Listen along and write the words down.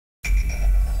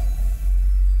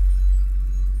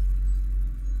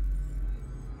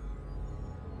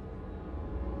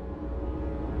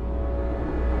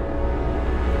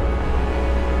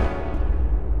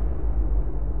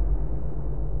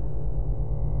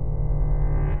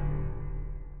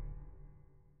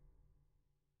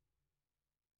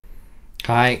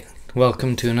Hi,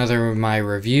 welcome to another of my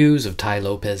reviews of Tai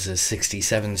Lopez's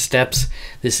 67 Steps.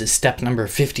 This is step number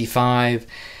 55,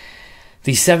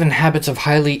 the 7 Habits of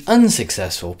Highly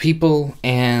Unsuccessful People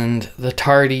and the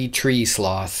Tardy Tree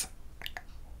Sloth.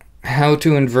 How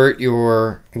to invert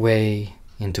your way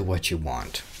into what you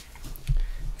want.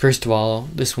 First of all,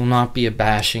 this will not be a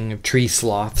bashing of tree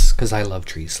sloths, because I love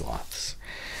tree sloths.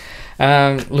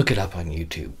 Look it up on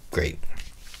YouTube. Great.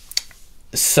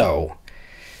 So,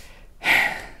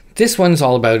 this one's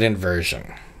all about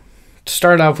inversion. To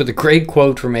start off with a great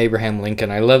quote from Abraham Lincoln.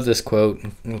 I love this quote.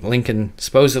 Lincoln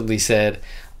supposedly said,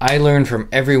 "I learn from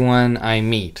everyone I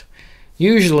meet.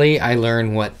 Usually I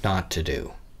learn what not to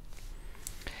do."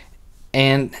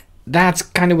 And that's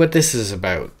kind of what this is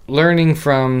about. Learning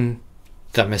from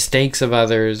the mistakes of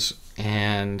others.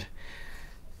 And,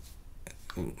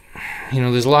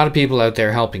 there's a lot of people out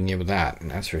there helping you with that.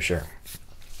 That's for sure.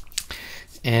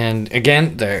 And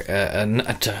again,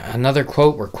 another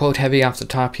quote, we're quote heavy off the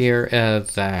top here,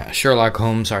 the Sherlock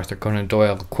Holmes, Arthur Conan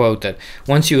Doyle quote that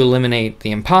once you eliminate the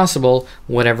impossible,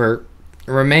 whatever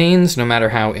remains, no matter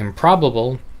how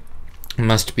improbable,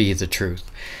 must be the truth.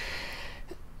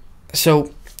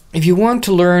 So if you want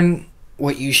to learn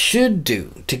what you should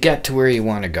do to get to where you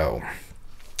want to go,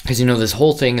 because this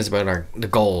whole thing is about the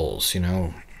goals.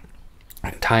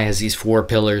 Tai has these 4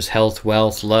 pillars: health,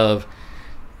 wealth, love,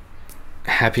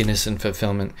 happiness, and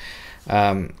fulfillment.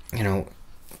 If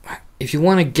you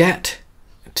want to get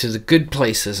to the good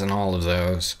places in all of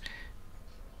those,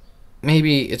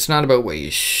 maybe it's not about what you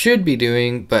should be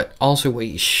doing, but also what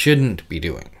you shouldn't be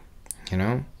doing.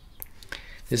 And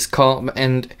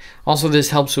also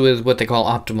this helps with what they call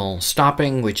optimal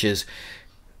stopping, which is,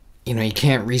 you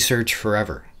can't research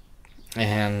forever.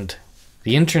 And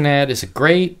the internet is a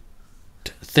great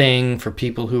thing for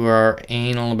people who are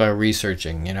anal about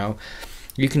researching.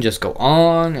 You can just go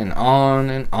on and on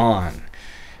and on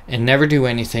and never do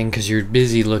anything because you're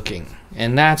busy looking.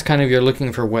 And that's kind of, you're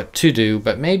looking for what to do,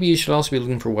 but maybe you should also be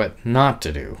looking for what not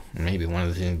to do. And maybe one of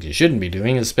the things you shouldn't be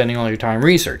doing is spending all your time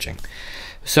researching.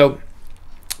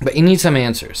 But you need some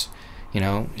answers,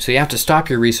 So you have to stop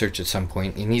your research at some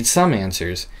point. You need some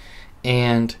answers.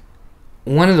 And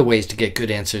one of the ways to get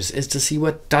good answers is to see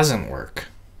what doesn't work.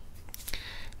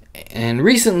 And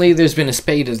recently there's been a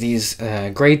spate of these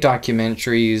great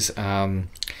documentaries,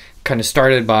 kind of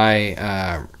started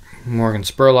by Morgan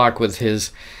Spurlock with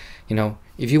his,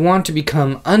 if you want to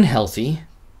become unhealthy,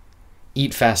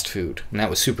 eat fast food. And that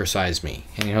was Super Size Me.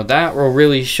 And that will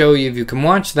really show you, if you can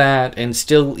watch that and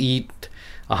still eat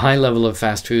a high level of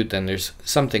fast food, then there's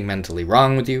something mentally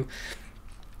wrong with you.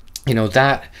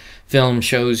 That film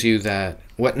shows you that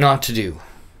what not to do,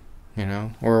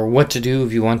 or what to do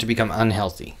if you want to become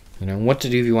unhealthy. What to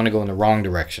do if you want to go in the wrong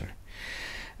direction.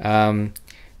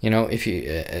 If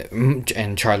you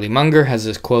and Charlie Munger has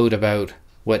this quote about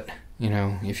what,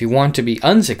 if you want to be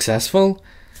unsuccessful,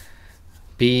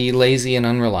 be lazy and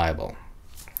unreliable.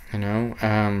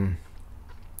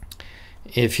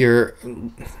 If you're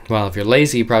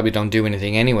lazy, you probably don't do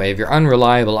anything anyway. If you're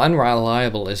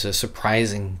unreliable is a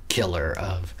surprising killer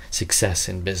of success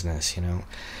in business.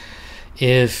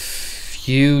 If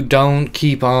you don't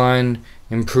keep on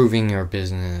improving your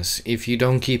business, if you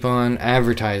don't keep on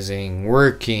advertising,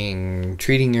 working,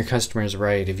 treating your customers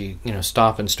right, if you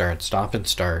stop and start,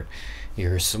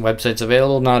 your website's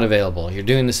available, not available, you're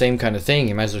doing the same kind of thing,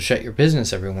 you might as well shut your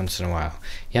business every once in a while.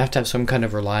 You have to have some kind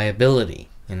of reliability.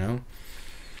 You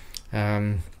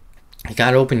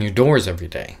gotta open your doors every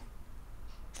day,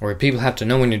 or people have to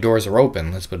know when your doors are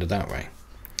open. Let's put it that way.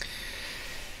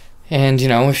 And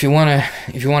if you want to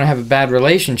have a bad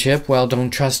relationship, well, don't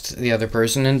trust the other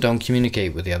person and don't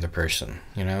communicate with the other person.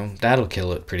 That'll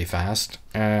kill it pretty fast.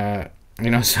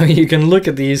 So you can look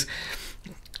at these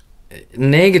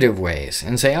negative ways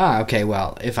and say, okay,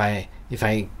 well, if I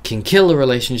can kill a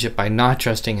relationship by not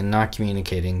trusting and not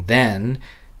communicating, then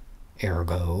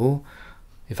ergo,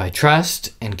 if I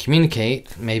trust and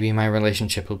communicate, maybe my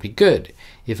relationship will be good.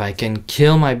 If I can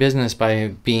kill my business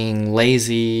by being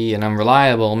lazy and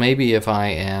unreliable, maybe if I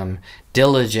am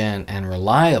diligent and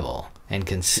reliable and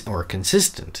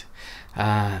consistent,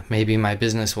 maybe my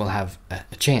business will have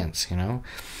a chance.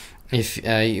 If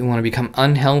you want to become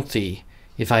unhealthy,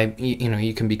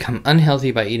 you can become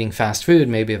unhealthy by eating fast food.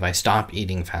 Maybe if I stop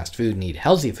eating fast food and eat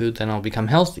healthy food, then I'll become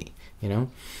healthy.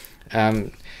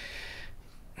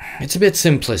 It's a bit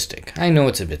simplistic. I know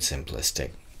it's a bit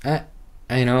simplistic. I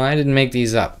didn't make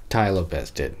these up. Tai Lopez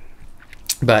did.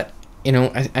 But,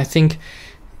 I think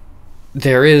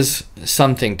there is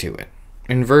something to it.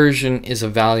 Inversion is a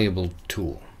valuable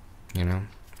tool, You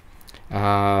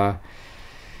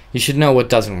should know what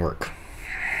doesn't work.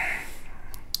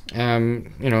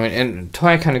 You know, and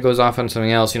Tai kind of goes off on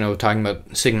something else, you know, talking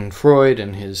about Sigmund Freud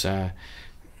and his, you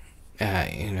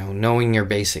know, knowing your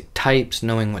basic types,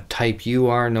 knowing what type you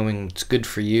are, knowing what's good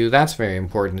for you. That's very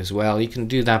important as well. You can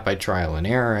do that by trial and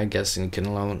error, I guess, and you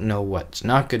can know what's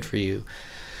not good for you.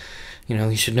 You know,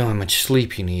 you should know how much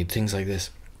sleep you need, things like this.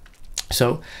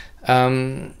 So, you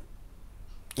know,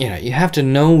 you have to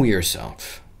know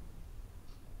yourself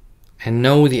and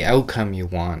know the outcome you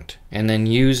want, and then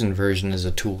use inversion as a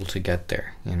tool to get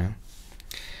there, you know.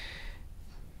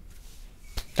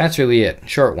 That's really it.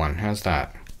 Short one. How's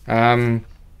that?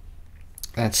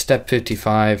 That's step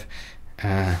 55.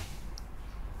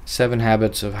 7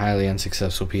 habits of highly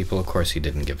unsuccessful people. Of course, he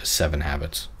didn't give us 7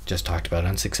 habits. Just talked about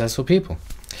unsuccessful people.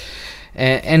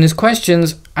 And his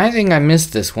questions, I think I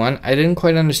missed this one. I didn't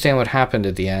quite understand what happened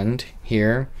at the end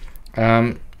here.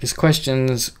 His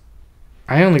questions,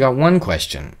 I only got 1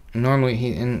 question. Normally,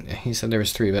 he said there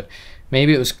was 3, but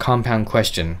maybe it was compound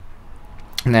question.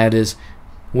 And that is,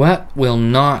 what will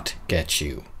not get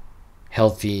you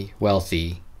healthy,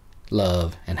 wealthy,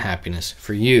 love, and happiness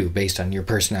for you based on your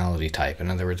personality type? In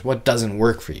other words, what doesn't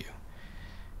work for you?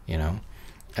 You know,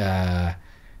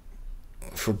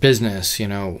 for business, you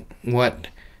know,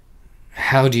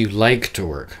 how do you like to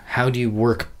work? How do you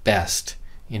work best?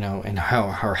 You know, and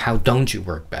how don't you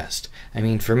work best? I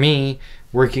mean, for me,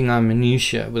 working on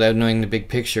minutia without knowing the big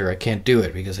picture, I can't do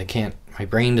it because my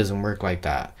brain doesn't work like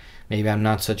that. Maybe I'm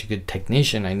not such a good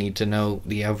technician. I need to know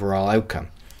the overall outcome.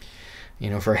 You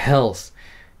know, for health,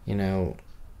 you know,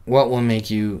 what will make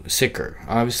you sicker?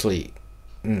 Obviously,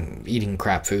 eating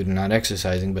crap food and not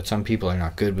exercising, but some people are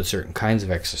not good with certain kinds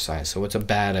of exercise. So what's a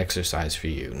bad exercise for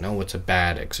you? Know what's a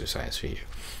bad exercise for you.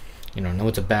 You know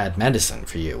what's a bad medicine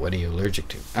for you. What are you allergic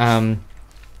to?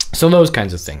 So those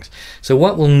kinds of things. So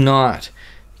what will not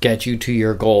get you to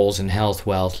your goals in health,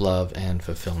 wealth, love, and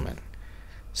fulfillment?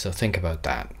 So think about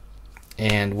that.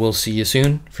 And we'll see you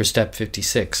soon for step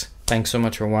 56. Thanks so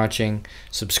much for watching.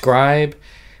 Subscribe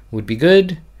would be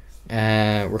good.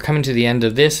 We're coming to the end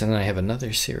of this, and then I have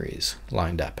another series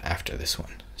lined up after this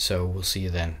one. So we'll see you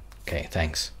then. Okay,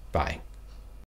 thanks. Bye.